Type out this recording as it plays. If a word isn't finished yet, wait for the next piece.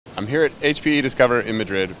I'm here at HPE Discover in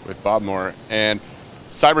Madrid with Bob Moore, and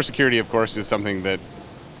cybersecurity, of course, is something that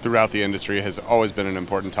throughout the industry has always been an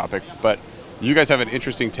important topic, but you guys have an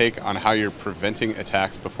interesting take on how you're preventing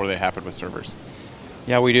attacks before they happen with servers.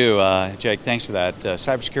 Yeah, we do. Jake, thanks for that.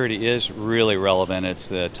 Cybersecurity is really relevant. It's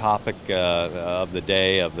the topic of the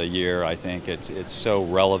day, of the year, I think. It's so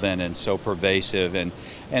relevant and so pervasive, and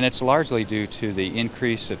it's largely due to the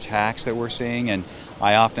increased attacks that we're seeing. And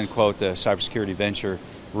I often quote the cybersecurity venture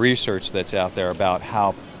research that's out there about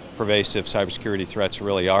how pervasive cybersecurity threats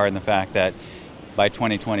really are, and the fact that by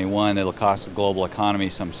 2021 it'll cost the global economy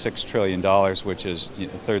some $6 trillion, which is a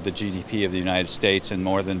third the GDP of the United States and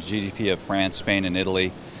more than the GDP of France, Spain, and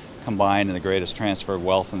Italy combined, and the greatest transfer of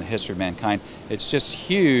wealth in the history of mankind. It's just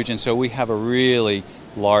huge, and so we have a really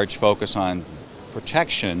large focus on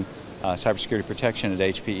protection, cybersecurity protection at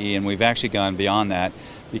HPE, and we've actually gone beyond that,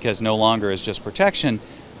 because no longer is just protection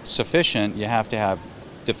sufficient. You have to have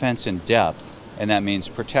defense in depth, and that means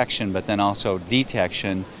protection, but then also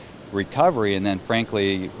detection, recovery, and then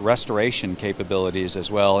frankly restoration capabilities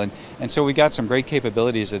as well. And so we got some great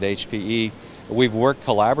capabilities at HPE. We've worked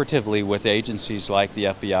collaboratively with agencies like the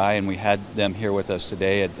FBI, and we had them here with us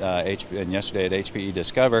today and yesterday at HPE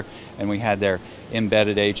Discover, and we had their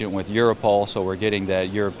embedded agent with Europol, so we're getting the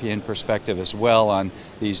European perspective as well on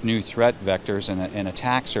these new threat vectors and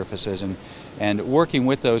attack surfaces, and working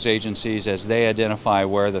with those agencies as they identify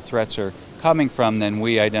where the threats are coming from. Then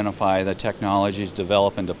we identify the technologies,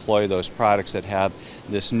 develop and deploy those products that have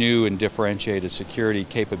this new and differentiated security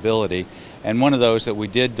capability. And one of those that we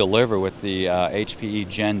did deliver with the HPE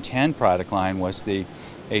Gen 10 product line was the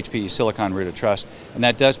HPE Silicon Root of Trust, and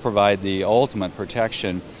that does provide the ultimate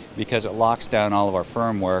protection because it locks down all of our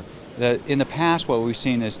firmware. In the past, what we've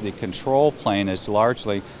seen is the control plane has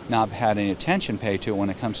largely not had any attention paid to it when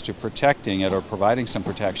it comes to protecting it or providing some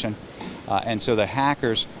protection. And so the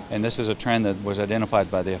hackers, and this is a trend that was identified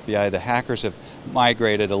by the FBI, the hackers have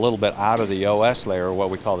migrated a little bit out of the OS layer, what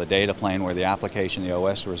we call the data plane, where the application, the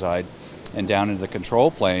OS reside, and down into the control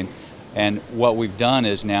plane. And what we've done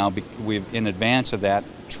is now, in advance of that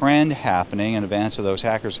trend happening, in advance of those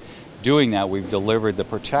hackers doing that, we've delivered the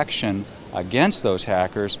protection against those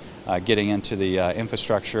hackers getting into the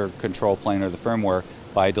infrastructure control plane or the firmware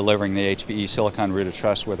by delivering the HPE Silicon Root of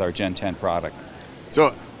Trust with our Gen 10 product.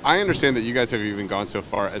 So I understand that you guys have even gone so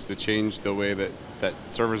far as to change the way that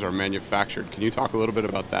servers are manufactured. Can you talk a little bit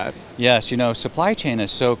about that? Yes, you know, supply chain is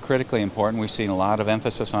so critically important. We've seen a lot of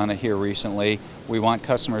emphasis on it here recently. We want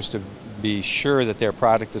customers to be sure that their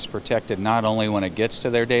product is protected not only when it gets to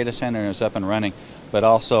their data center and is up and running, but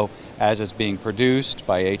also as it's being produced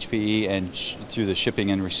by HPE and through the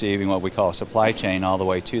shipping and receiving, what we call a supply chain, all the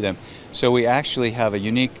way to them. So we actually have a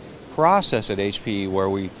unique process at HPE where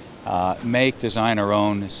we design our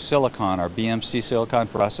own silicon, our BMC silicon.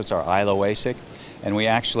 For us, it's our ILO ASIC, and we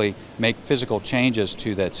actually make physical changes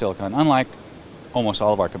to that silicon. Unlike almost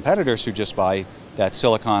all of our competitors who just buy that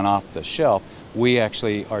silicon off the shelf, we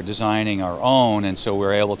actually are designing our own, and so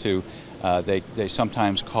we're able to, they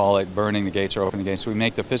sometimes call it burning the gates or opening the gates. So we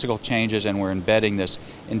make the physical changes, and we're embedding this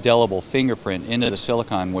indelible fingerprint into the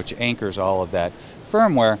silicon, which anchors all of that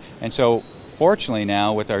firmware. And so fortunately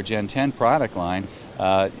now with our Gen 10 product line,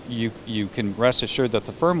 you can rest assured that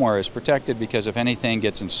the firmware is protected, because if anything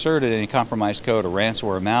gets inserted, any compromised code or ransomware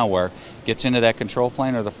or malware gets into that control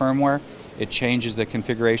plane or the firmware, it changes the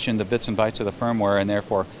configuration, the bits and bytes of the firmware, and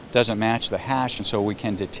therefore doesn't match the hash, and so we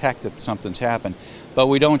can detect that something's happened. But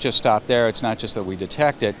we don't just stop there. It's not just that we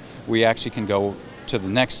detect it, we actually can go to the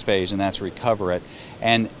next phase, and that's recover it.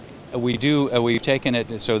 And we've taken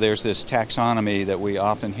it, so there's this taxonomy that we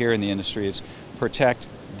often hear in the industry. It's protect,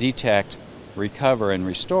 detect, recover, and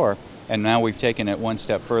restore. And now we've taken it one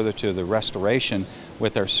step further to the restoration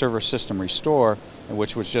with our server system restore,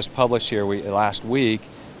 which was just published here last week.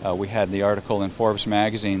 We had the article in Forbes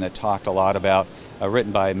magazine that talked a lot about,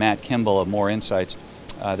 written by Matt Kimball of More Insights,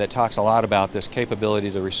 that talks a lot about this capability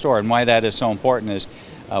to restore. And why that is so important is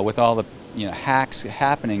with all the hacks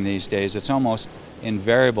happening these days, it's almost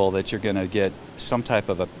invariable that you're going to get some type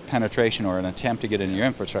of a penetration or an attempt to get into your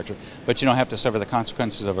infrastructure, but you don't have to suffer the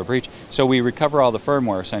consequences of a breach. So we recover all the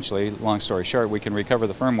firmware, essentially. Long story short, we can recover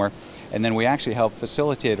the firmware, and then we actually help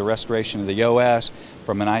facilitate a restoration of the OS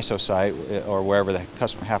from an ISO site or wherever the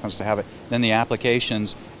customer happens to have it, then the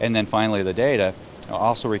applications, and then finally the data,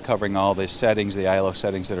 also recovering all the settings, the ILO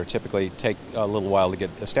settings that are typically take a little while to get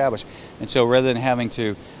established. And so rather than having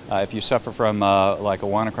to, if you suffer from like a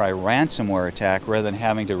WannaCry ransomware attack, rather than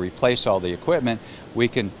having to replace all the equipment, we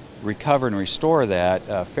can recover and restore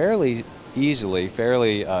that fairly easily,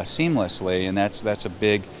 fairly seamlessly, and that's a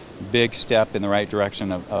big step in the right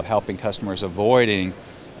direction of helping customers avoiding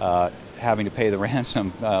having to pay the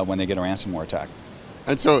ransom when they get a ransomware attack.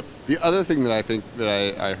 And so the other thing that I think that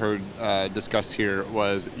I heard discussed here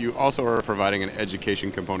was you also are providing an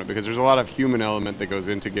education component, because there's a lot of human element that goes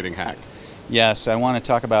into getting hacked. Yes, I want to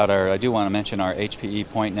talk about I do want to mention our HPE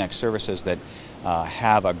PointNext services that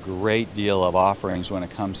have a great deal of offerings when it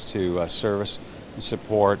comes to service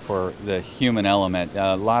support for the human element.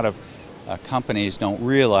 A lot of companies don't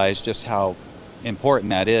realize just how important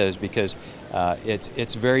that is, because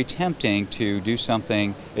it's very tempting to do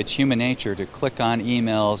something. It's human nature to click on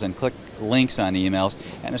emails and click links on emails,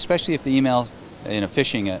 and especially if the email in a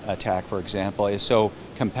phishing attack, for example, is so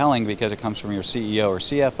compelling because it comes from your CEO or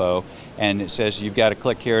CFO, and it says you've got to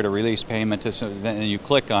click here to release payment to some, and you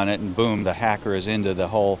click on it, and boom, the hacker is into the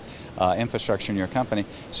whole infrastructure in your company.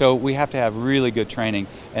 So we have to have really good training,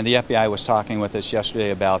 and the FBI was talking with us yesterday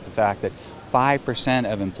about the fact that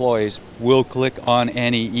 5% of employees will click on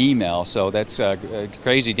any email. So that's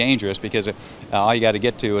crazy dangerous, because all you got to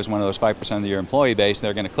get to is one of those 5% of your employee base.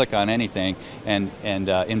 They're going to click on anything and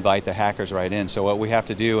invite the hackers right in. So what we have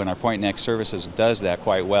to do, and our PointNext services does that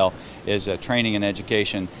quite well, is training and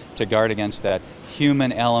education to guard against that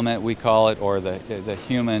human element, we call it, or the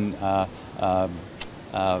human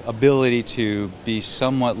ability to be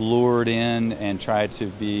somewhat lured in and try to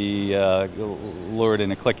be lured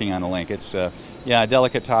into clicking on a link. It's yeah, a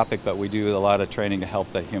delicate topic, but we do a lot of training to help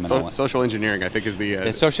the human element. Social engineering, I think, is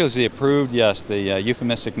the... social is the approved, yes, the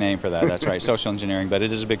euphemistic name for that. That's right, social engineering, but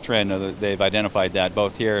it is a big trend. They've identified that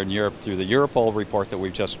both here in Europe through the Europol report that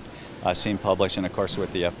we've just seen published, and of course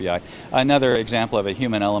with the FBI. Another example of a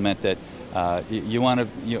human element that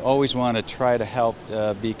you always want to try to help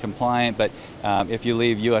be compliant, but if you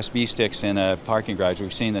leave USB sticks in a parking garage,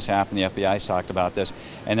 we've seen this happen, the FBI's talked about this,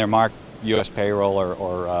 and they're marked U.S. payroll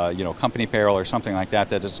or company payroll or something like that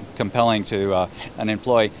that is compelling to an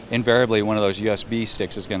employee. Invariably, one of those USB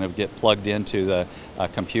sticks is going to get plugged into the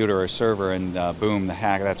computer or server, and boom, the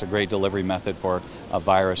hack. That's a great delivery method for a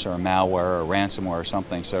virus or a malware or ransomware or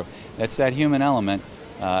something. So that's that human element.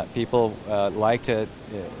 People like to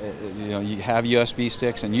you have USB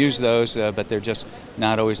sticks and use those, but they're just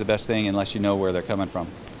not always the best thing unless you know where they're coming from.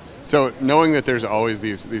 So knowing that there's always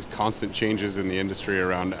these constant changes in the industry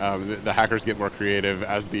around, the hackers get more creative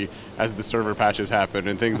as the server patches happen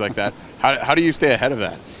and things like that. How do you stay ahead of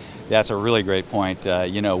that? That's a really great point.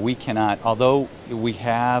 We cannot, although we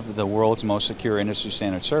have the world's most secure industry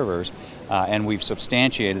standard servers, and we've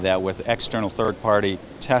substantiated that with external third-party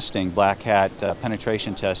testing, black hat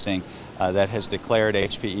penetration testing, that has declared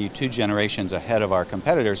HPE 2 generations ahead of our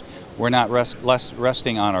competitors. We're not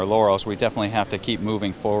resting on our laurels. We definitely have to keep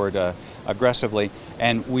moving forward aggressively,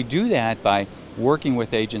 and we do that by working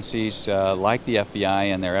with agencies like the FBI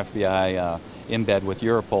and their FBI embed with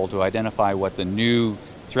Europol to identify what the new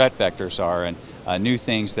threat vectors are, and new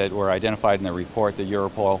things that were identified in the report, the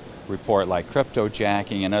Europol report, like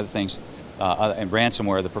cryptojacking and other things, and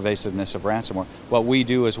ransomware, the pervasiveness of ransomware. What we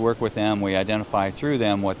do is work with them, we identify through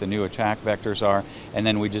them what the new attack vectors are, and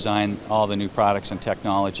then we design all the new products and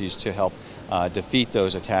technologies to help defeat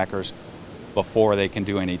those attackers before they can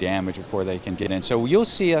do any damage, before they can get in. So you'll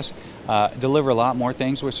see us deliver a lot more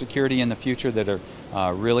things with security in the future that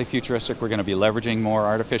are really futuristic. We're going to be leveraging more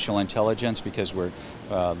artificial intelligence because we're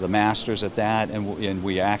the masters at that, and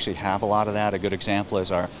we actually have a lot of that. A good example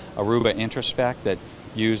is our Aruba Introspect that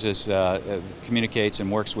uses, communicates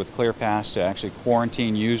and works with ClearPass to actually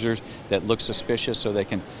quarantine users that look suspicious so they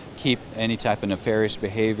can keep any type of nefarious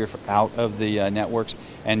behavior out of the networks.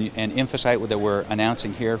 And Infocyte that we're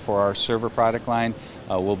announcing here for our server product line,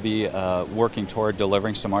 we'll be working toward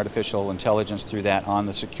delivering some artificial intelligence through that on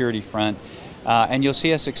the security front. And you'll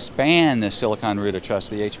see us expand the Silicon Root of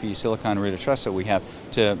Trust, the HPE Silicon Root of Trust that we have,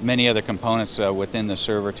 to many other components within the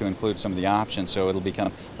server to include some of the options. So it'll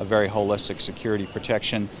become a very holistic security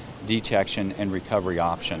protection, detection, and recovery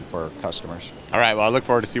option for customers. All right, well, I look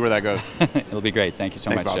forward to see where that goes. It'll be great. Thank you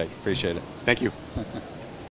so much, Bob. Jake. Appreciate it. Thank you.